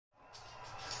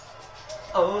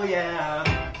Oh yeah.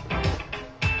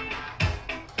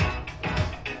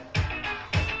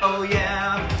 Oh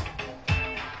yeah.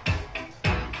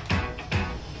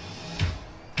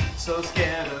 So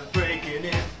scared of breaking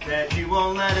it that you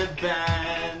won't let it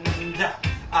bend.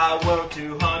 I wrote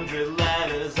 200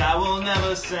 letters I will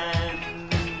never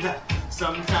send.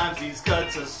 Sometimes these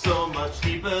cuts are so much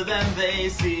deeper than they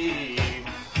seem.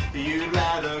 You'd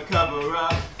rather cover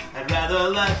up, I'd rather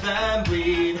let them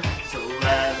bleed. So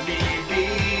let me be,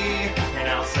 and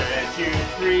I'll set you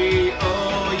free.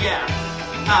 Oh yeah,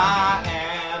 I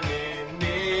am in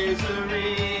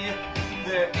misery.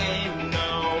 There ain't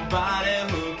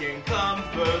nobody who can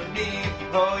comfort me.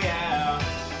 Oh yeah,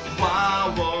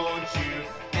 why won't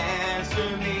you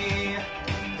answer me?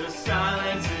 The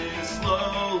silence is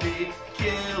slowly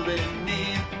killing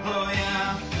me. Oh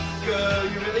yeah, girl,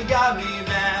 you really got me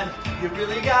mad. You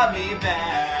really got me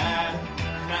bad.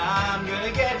 And I'm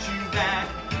gonna get you back.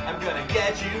 I'm gonna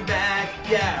get you back,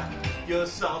 yeah. Your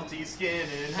salty skin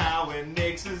and how it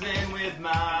mixes in with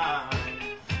mine.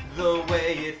 The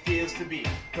way it feels to be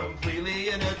completely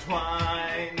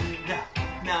intertwined.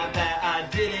 Not that I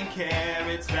didn't care,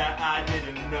 it's that I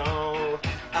didn't know.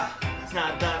 It's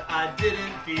not that I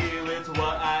didn't feel, it's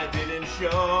what I didn't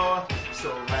show. So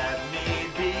let me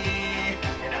be,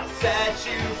 and I'll set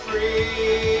you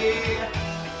free.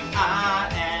 I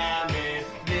am in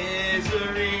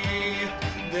misery.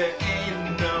 There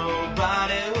ain't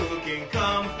nobody who can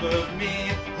comfort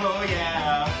me. Oh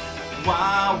yeah,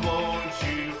 why won't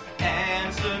you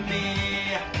answer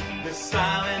me? The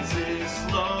silence is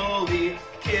slowly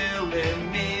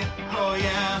killing me. Oh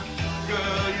yeah,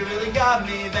 girl, you really got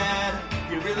me bad.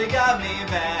 You really got me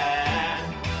bad.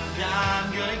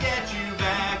 I'm gonna get you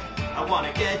back. I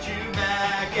wanna get you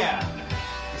back, yeah.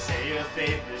 You say your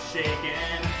faith is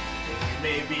shaken, you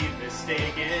may be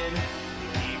mistaken. You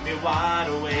keep me wide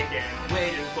awake and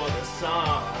waiting for the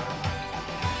sun.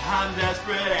 I'm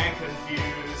desperate and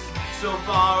confused, so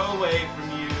far away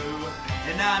from you.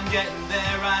 And I'm getting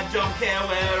there, I don't care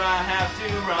where I have to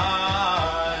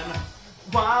run.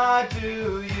 Why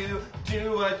do you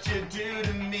do what you do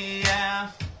to me, yeah?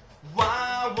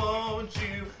 Why won't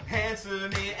you answer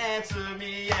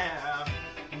me, yeah?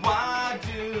 Why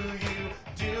do you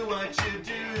do what you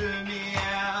do to me,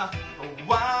 yeah?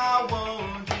 Why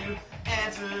won't you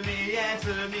answer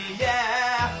me,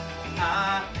 yeah?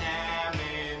 I am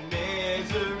in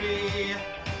misery.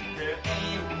 There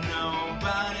ain't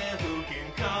nobody who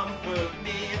can comfort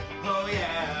me, oh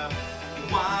yeah.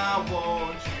 Why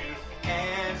won't you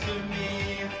answer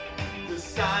me? The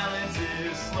silence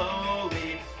is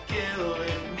slowly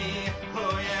killing me,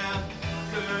 oh yeah.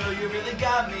 Girl, you really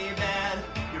got me bad.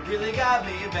 You really got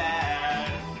me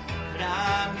bad. And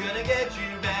I'm gonna get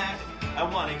you back. I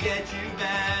wanna get you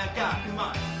back. Ah, come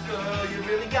on. Girl, you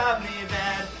really got me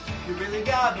bad. You really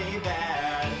got me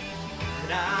bad.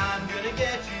 And I'm gonna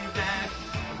get you back.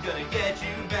 I'm gonna get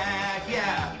you back,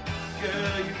 yeah.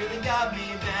 Girl, you really got me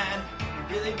bad.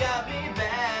 You really got me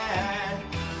bad.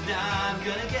 And I'm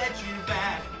gonna get you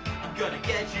back. I'm gonna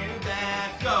get you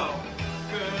back. Go.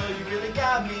 Girl, you really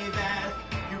got me bad.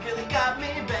 You really got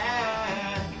me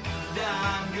bad. And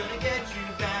I'm gonna get you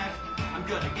back. I'm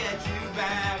gonna get you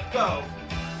back. Go.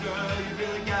 Girl, you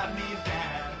really got me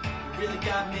bad. You really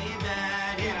got me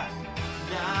bad, yeah.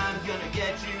 And I'm gonna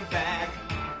get you back.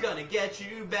 I'm gonna get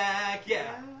you back,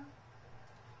 yeah.